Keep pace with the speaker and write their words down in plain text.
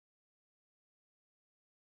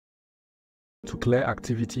To clear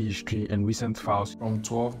activity history and recent files from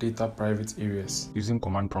 12 data private areas using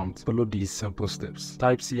command prompt, follow these simple steps.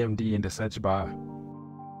 Type CMD in the search bar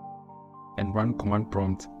and run command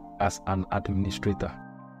prompt as an administrator.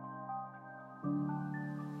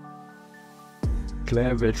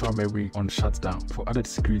 Clear virtual memory on shutdown. For added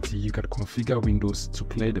security, you can configure Windows to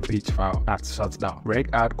clear the page file at shutdown.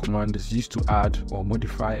 Reg-add command is used to add or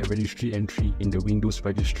modify a registry entry in the Windows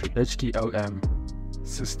registry. HKLM,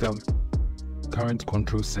 System,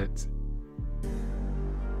 CurrentControlSet,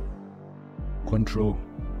 Control,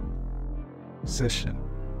 Session,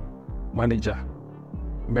 Manager,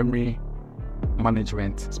 Memory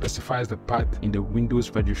Management specifies the path in the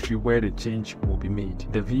Windows registry where the change will be made.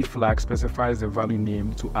 The V flag specifies the value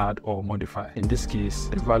name to add or modify. In this case,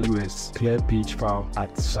 the value is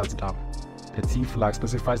ClearPageFileAtShutdown. The T flag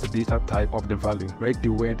specifies the data type of the value. Reg the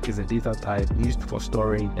word is a data type used for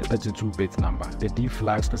storing a 32-bit number. The D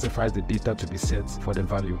flag specifies the data to be set for the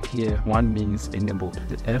value. Here, 1 means enabled.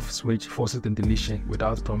 The F switch forces the deletion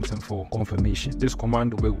without prompting for confirmation. This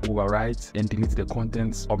command will overwrite and delete the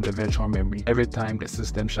contents of the virtual memory every time the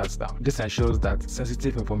system shuts down. This ensures that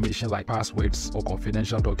sensitive information like passwords or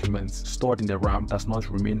confidential documents stored in the RAM does not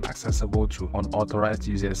remain accessible to unauthorized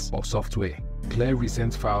users of software. Clear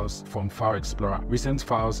recent files from File Explorer. Recent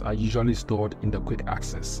files are usually stored in the Quick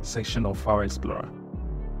Access section of File Explorer.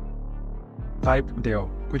 Type del,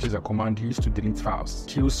 which is a command used to delete files.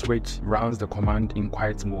 Kill switch runs the command in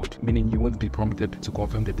quiet mode, meaning you won't be prompted to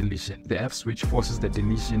confirm the deletion. The F switch forces the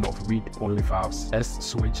deletion of read-only files. S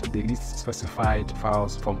switch deletes specified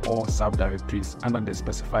files from all subdirectories under the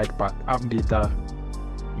specified path. APPDATA,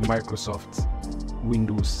 Microsoft,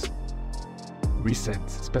 Windows. Recent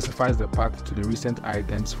specifies the path to the recent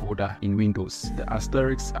items folder in Windows. The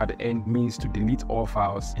asterisk at the end means to delete all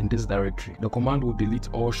files in this directory. The command will delete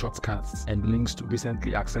all shortcuts and links to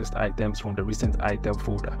recently accessed items from the recent item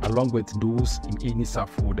folder, along with those in any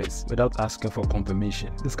subfolders, without asking for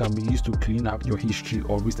confirmation. This can be used to clean up your history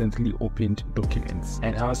or recently opened documents,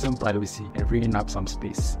 enhancing privacy and freeing up some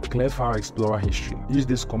space. Clear File Explorer history. Use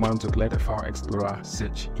this command to clear the File Explorer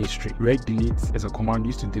search history. Reg delete is a command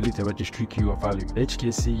used to delete a registry key of value.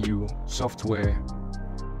 HKCU, software,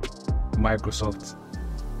 Microsoft,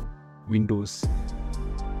 Windows,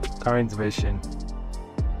 current version,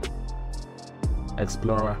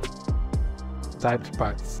 Explorer. Typed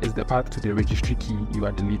paths is the path to the registry key you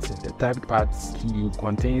are deleting. The typed paths key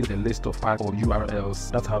contains a list of paths or URLs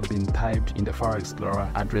that have been typed in the File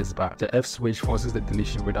Explorer address bar. The F switch forces the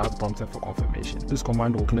deletion without prompting for confirmation. This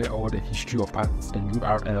command will clear all the history of paths and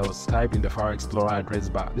URLs typed in the File Explorer address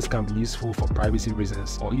bar. This can be useful for privacy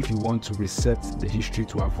reasons or if you want to reset the history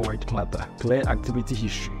to avoid clutter. Clear activity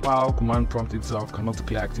history. While command prompt itself cannot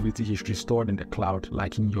clear activity history stored in the cloud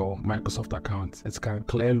like in your Microsoft account, it can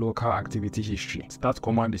clear local activity history. That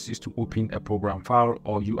command is used to open a program, file,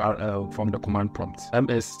 or URL from the command prompt.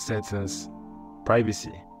 MS Settings,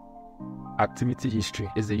 Privacy. Activity history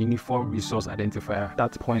is a uniform resource identifier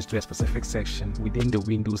that points to a specific section within the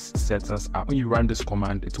Windows Settings app. When you run this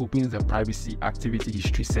command, it opens the Privacy Activity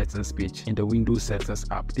History Settings page in the Windows Settings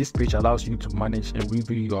app. This page allows you to manage and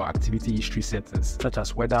review your activity history settings, such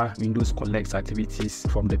as whether Windows collects activities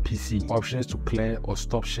from the PC, options to clear or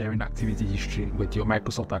stop sharing activity history with your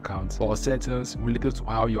Microsoft account, or settings related to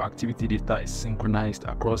how your activity data is synchronized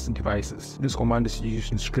across devices. This command is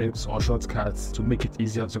used in scripts or shortcuts to make it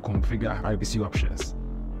easier to configure privacy options.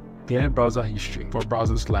 Clear browser history. For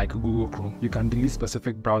browsers like Google Chrome, you can delete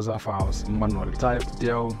specific browser files manually. Type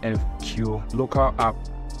del fq local app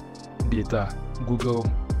data Google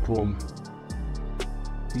Chrome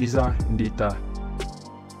user data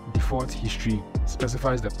default history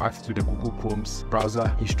specifies the path to the Google Chrome's browser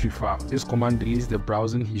history file. This command deletes the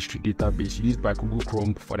browsing history database used by Google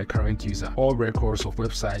Chrome for the current user. All records of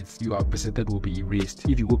websites you have visited will be erased.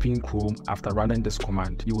 If you open Chrome after running this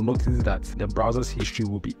command, you will notice that the browser's history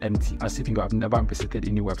will be empty, as if you have never visited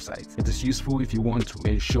any website. It is useful if you want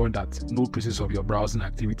to ensure that no traces of your browsing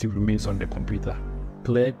activity remains on the computer.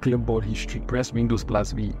 Clear clipboard history. Press Windows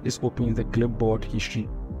 +V. This opens the clipboard history.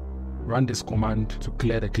 Run this command to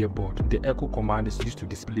clear the clipboard. The echo command is used to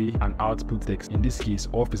display an output text. In this case,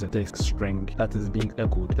 off is a text string that is being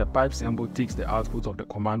echoed. The pipe symbol takes the output of the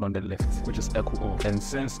command on the left, which is echo off, and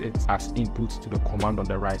sends it as input to the command on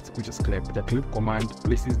the right, which is clip. The clip command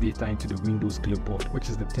places data into the Windows clipboard, which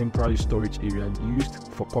is the temporary storage area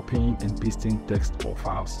used for copying and pasting text or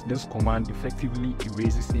files. This command effectively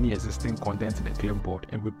erases any existing content in the clipboard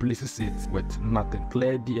and replaces it with nothing.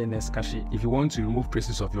 Clear DNS cache. If you want to remove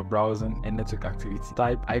traces of your browser browsing and network activity.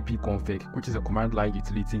 Type ipconfig, which is a command line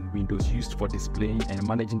utility in Windows used for displaying and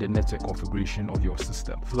managing the network configuration of your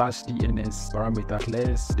system. Flash DNS parameter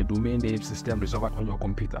clears the domain name system resolver on your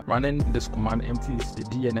computer. Running this command empties the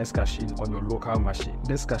DNS cache on your local machine.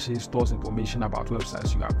 This cache stores information about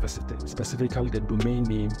websites you have visited, specifically the domain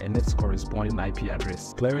name and its corresponding IP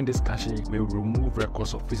address. Clearing this cache will remove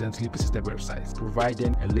records of recently visited websites,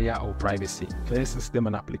 providing a layer of privacy. Clear system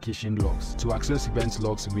and application logs. To access event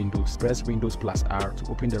logs in Windows, press Windows +R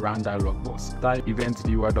to open the Run dialog box. Type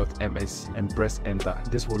eventviewer.msc and press enter.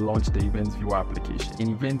 This will launch the Event Viewer application.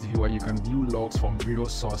 In Event Viewer, you can view logs from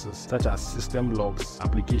various sources such as system logs,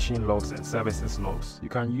 application logs, and services logs. You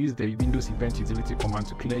can use the Windows Event Utility command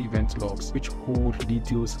to clear event logs, which hold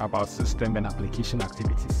details about system and application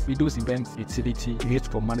activities. Windows Event Utility is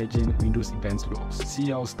used for managing Windows event logs.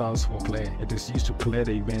 CL stands for clear. It is used to clear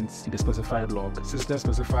the events in the specified log. System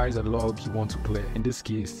specifies a log you want to clear. In this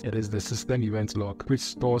case, it is the system event log, which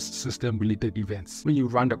stores system-related events. When you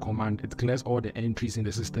run the command, it clears all the entries in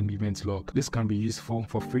the system event log. This can be useful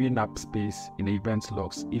for freeing up space in the event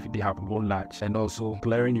logs if they have grown large, and also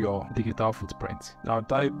clearing your digital footprint. Now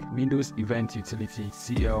type Windows Event Utility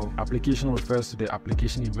CL. Application refers to the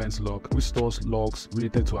application events log, which stores logs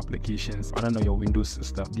related to applications running on your Windows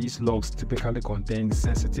system. These logs typically contain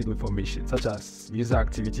sensitive information such as user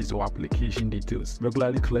activities or application details.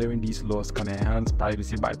 Regularly clearing these logs can enhance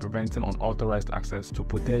privacy by preventing unauthorized access to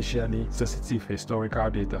potentially sensitive historical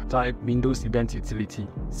data. Type Windows Event Utility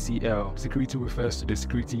CL. Security refers to the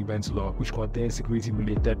security events log, which contains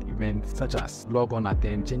security-related events such as logon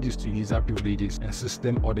attempt, changes to user privileges, and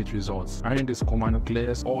system audit results. Running this command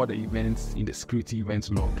clears all the events in the security events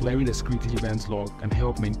log. Clearing the security events log can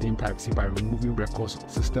help maintain privacy by removing records of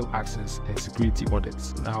system access and security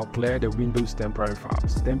audits. Now clear the Windows temporary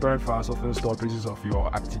files. Temporary files often store traces of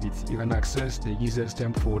your activity. You can access the user's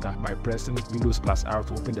temp folder by pressing Windows +R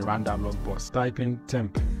to open the Run dialog box. Type in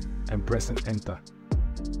temp and pressing enter.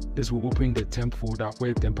 This will open the temp folder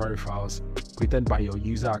where temporary files created by your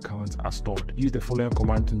user account are stored. Use the following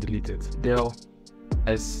command to delete it. Del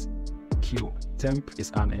SQ. Temp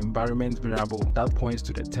is an environment variable that points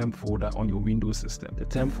to the temp folder on your Windows system. The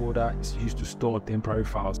temp folder is used to store temporary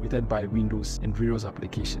files created by Windows and various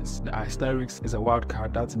applications. The asterisk is a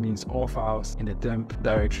wildcard that means all files in the temp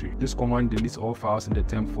directory. This command deletes all files in the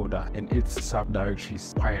temp folder and its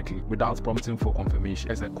subdirectories quietly without prompting for confirmation.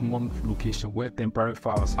 It's a common location where temporary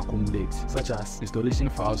files accumulate, such as installation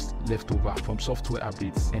files left over from software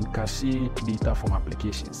updates and cache data from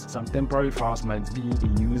applications. Some temporary files might be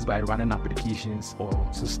in use by running applications or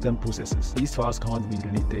system processes. These files can't be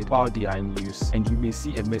deleted while they are in use, and you may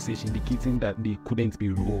see a message indicating that they couldn't be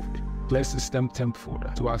removed. Clear system temp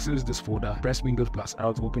folder. To access this folder, press Windows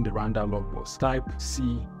 +R to open the Run dialog box. Type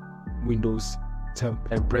C Windows temp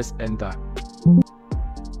and press enter.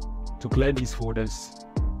 To clear these folders,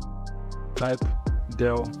 type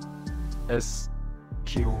del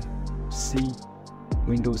SQ C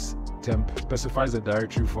Windows temp. Specifies the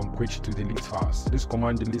directory from which to delete files. This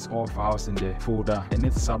command deletes all files in the folder and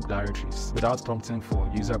its subdirectories without prompting for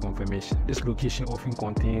user confirmation. This location often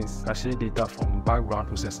contains cache data from background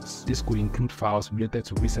processes. This could include files related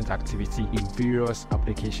to recent activity in various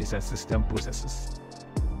applications and system processes.